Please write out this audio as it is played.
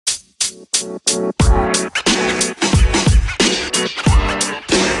Welcome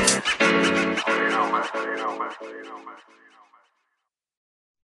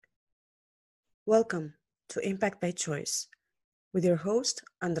to Impact by Choice with your host,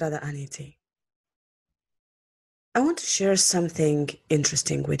 Andrada Aniti. I want to share something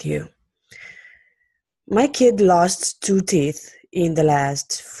interesting with you. My kid lost 2 teeth in the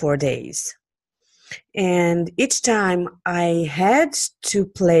last 4 days. And each time I had to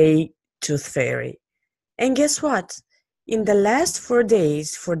play Tooth Fairy. And guess what? In the last 4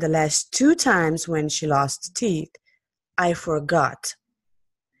 days, for the last 2 times when she lost teeth, I forgot.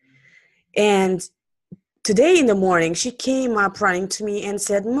 And today in the morning, she came up running to me and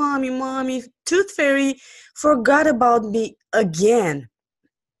said, Mommy, Tooth Fairy forgot about me again.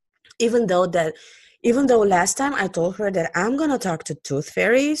 Even though last time I told her that I'm going to talk to Tooth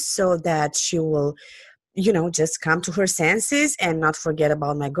Fairy so that she will, just come to her senses and not forget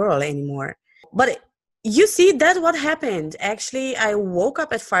about my girl anymore. But you see, that's what happened. Actually, I woke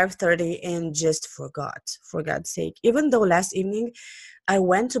up at 5:30 and just forgot, for God's sake. Even though last evening I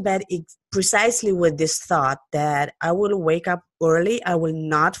went to bed precisely with this thought that I will wake up early. I will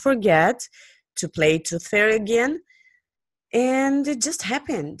not forget to play Tooth Fairy again. And it just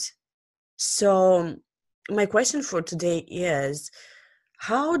happened. So my question for today is,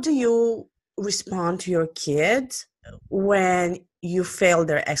 how do you respond to your kid when you fail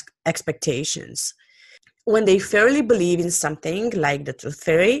their expectations? When they fairly believe in something like the Tooth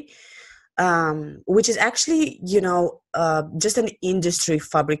Fairy, which is actually, just an industry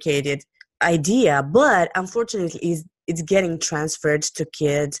fabricated idea, but unfortunately it's getting transferred to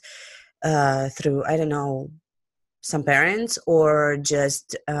kids through, I don't know, some parents or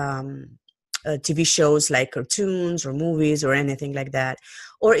just TV shows like cartoons or movies or anything like that,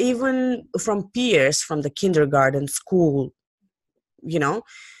 or even from peers from the kindergarten school.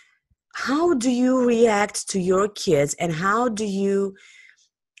 How do you react to your kids, and how do you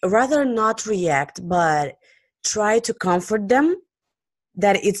rather not react but try to comfort them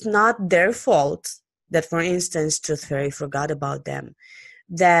that it's not their fault that, for instance, Tooth Fairy forgot about them,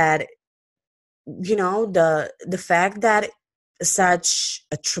 that the fact that such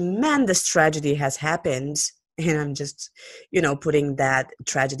a tremendous tragedy has happened, and I'm just putting that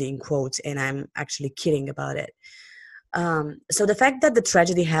tragedy in quotes, and I'm actually kidding about it. So the fact that the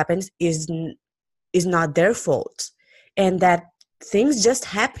tragedy happens is not their fault, and that things just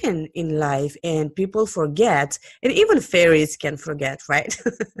happen in life and people forget, and even fairies can forget, right?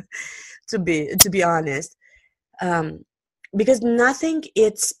 to be honest. Because nothing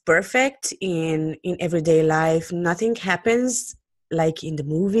is perfect in everyday life. Nothing happens like in the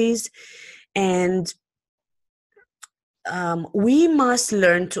movies. And we must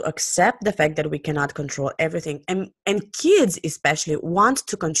learn to accept the fact that we cannot control everything. And kids especially want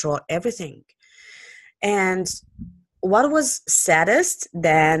to control everything. And what was saddest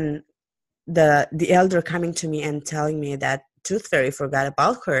than the elder coming to me and telling me that Tooth Fairy forgot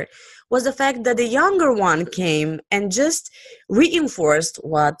about her was the fact that the younger one came and just reinforced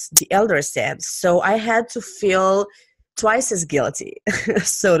what the elder said. So I had to feel twice as guilty,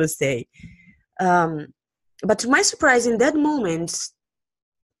 so to say. But to my surprise, in that moment,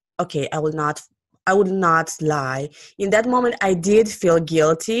 okay, I would not lie. In that moment, I did feel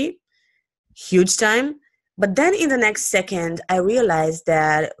guilty, huge time. But then in the next second, I realized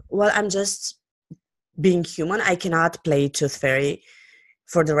that, well, I'm just being human. I cannot play Tooth Fairy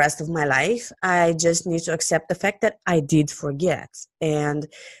for the rest of my life. I just need to accept the fact that I did forget. And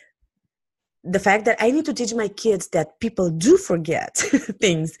the fact that I need to teach my kids that people do forget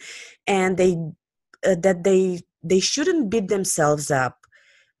things, and they shouldn't beat themselves up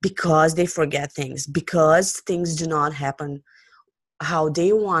because they forget things, because things do not happen how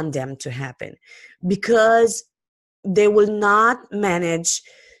they want them to happen, because they will not manage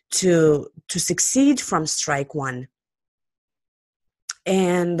to succeed from strike one.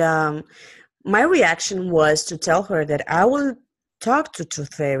 And my reaction was to tell her that I will talk to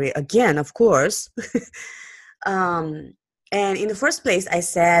Tooth Fairy again, of course. And in the first place, I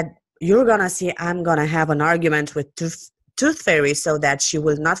said, you're gonna see I'm gonna have an argument with Tooth Fairy so that she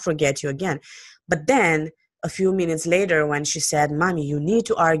will not forget you again. But then a few minutes later, when she said, Mommy, you need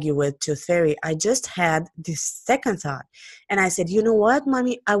to argue with Tooth Fairy, I just had this second thought. And I said, you know what,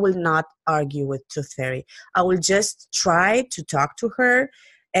 Mommy, I will not argue with Tooth Fairy. I will just try to talk to her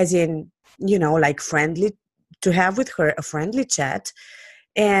as in, like friendly, to have with her a friendly chat,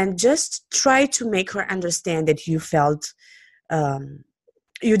 and just try to make her understand that you felt,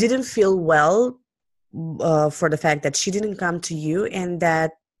 you didn't feel well for the fact that she didn't come to you, and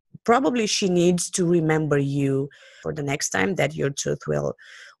that probably she needs to remember you for the next time that your tooth will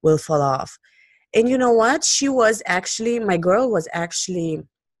will fall off. And you know what? My girl was actually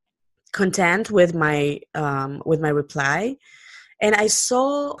content with my reply, and I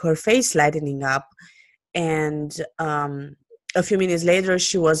saw her face lightening up. And a few minutes later,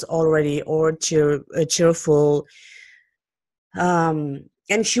 she was already all cheerful.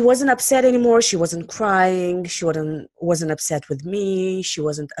 And she wasn't upset anymore. She wasn't crying. She wasn't upset with me. She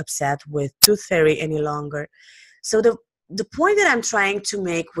wasn't upset with Tooth Fairy any longer. So the point that I'm trying to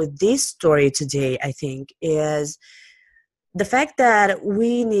make with this story today, I think, is the fact that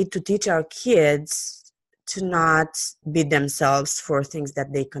we need to teach our kids to not beat themselves for things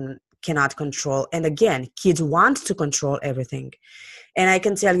that they cannot control. And again, kids want to control everything. And I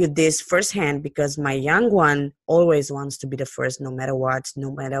can tell you this firsthand because my young one always wants to be the first, no matter what,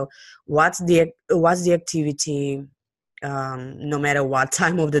 no matter what's the activity, no matter what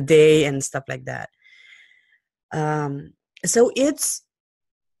time of the day and stuff like that. So it's,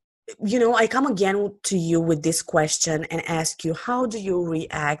 I come again to you with this question and ask you, how do you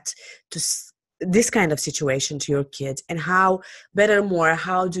react to this kind of situation to your kids? And how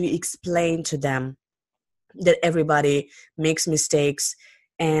do you explain to them that everybody makes mistakes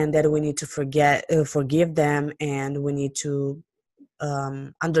and that we need to forgive them, and we need to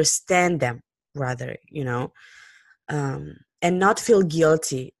understand them rather, and not feel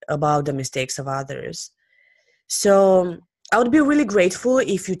guilty about the mistakes of others. So I would be really grateful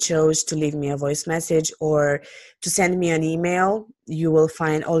if you chose to leave me a voice message or to send me an email. You will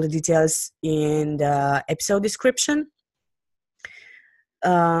find all the details in the episode description.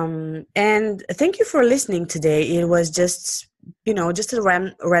 And thank you for listening today. It was just a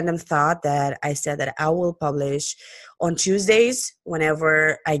random thought that I said that I will publish on Tuesdays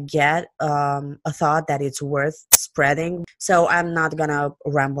whenever I get a thought that it's worth spreading. So I'm not gonna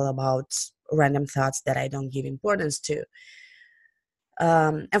ramble about random thoughts that I don't give importance to.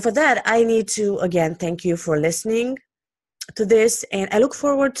 And for that, I need to again thank you for listening to this, and I look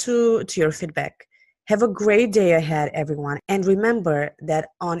forward to your feedback. Have a great day ahead, everyone. And remember that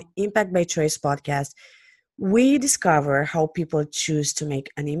on Impact by Choice podcast, we discover how people choose to make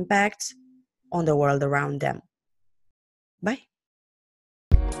an impact on the world around them. Bye.